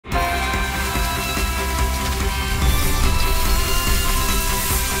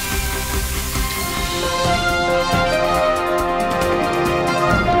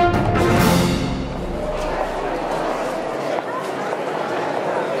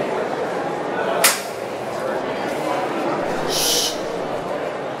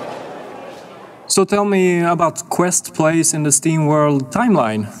So tell me about Quest place in the SteamWorld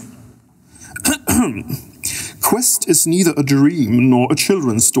timeline. Quest is neither a dream nor a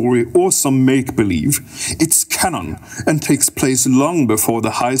children's story or some make-believe. It's canon and takes place long before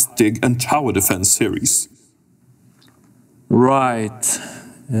the Heist, Dig and Tower Defense series. Right.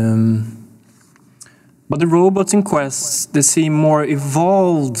 But the robots in Quest, they seem more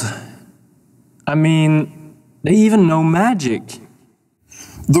evolved. I mean, they even know magic.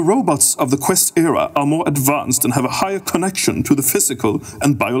 The robots of the Quest era are more advanced and have a higher connection to the physical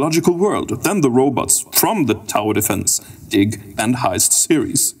and biological world than the robots from the Tower Defense, Dig and Heist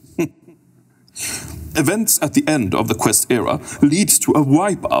series. Events at the end of the Quest era lead to a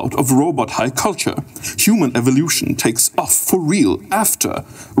wipeout of robot high culture. Human evolution takes off for real after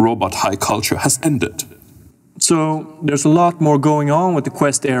robot high culture has ended. So there's a lot more going on with the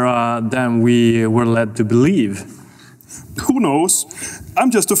Quest era than we were led to believe. Who knows?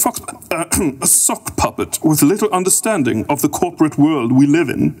 I'm just a sock puppet with little understanding of the corporate world we live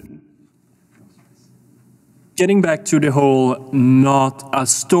in. Getting back to the whole not a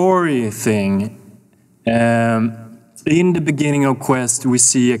story thing, in the beginning of Quest we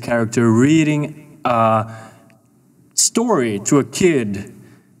see a character reading a story to a kid.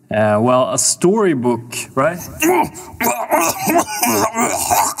 Well, a storybook, right?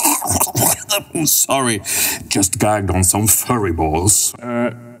 Sorry, just gagged on some furry balls.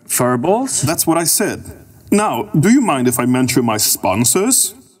 Fur balls? That's what I said. Now, do you mind if I mention my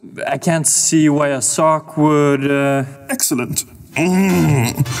sponsors? I can't see why a sock would... Excellent.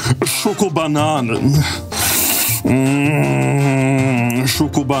 Schokobananen.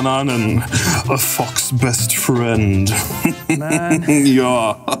 Schokobananen. A fox best friend. Man.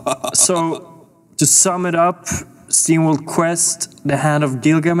 Yeah. So, to sum it up, SteamWorld Quest, The Hand of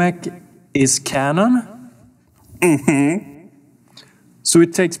Gilgamesh, is canon? Mm-hmm. So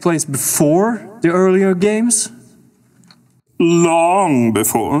it takes place before the earlier games? Long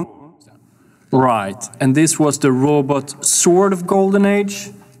before. Right, and this was the robot Sword of Golden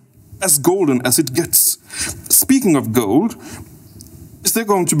Age? As golden as it gets. Speaking of gold, is there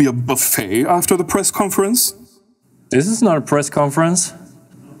going to be a buffet after the press conference? This is not a press conference.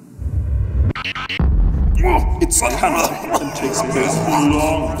 It's canon and takes place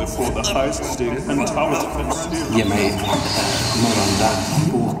long before the Heist, Dig and Tower Defense. Ge mig morgondag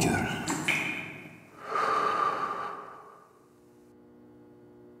åker.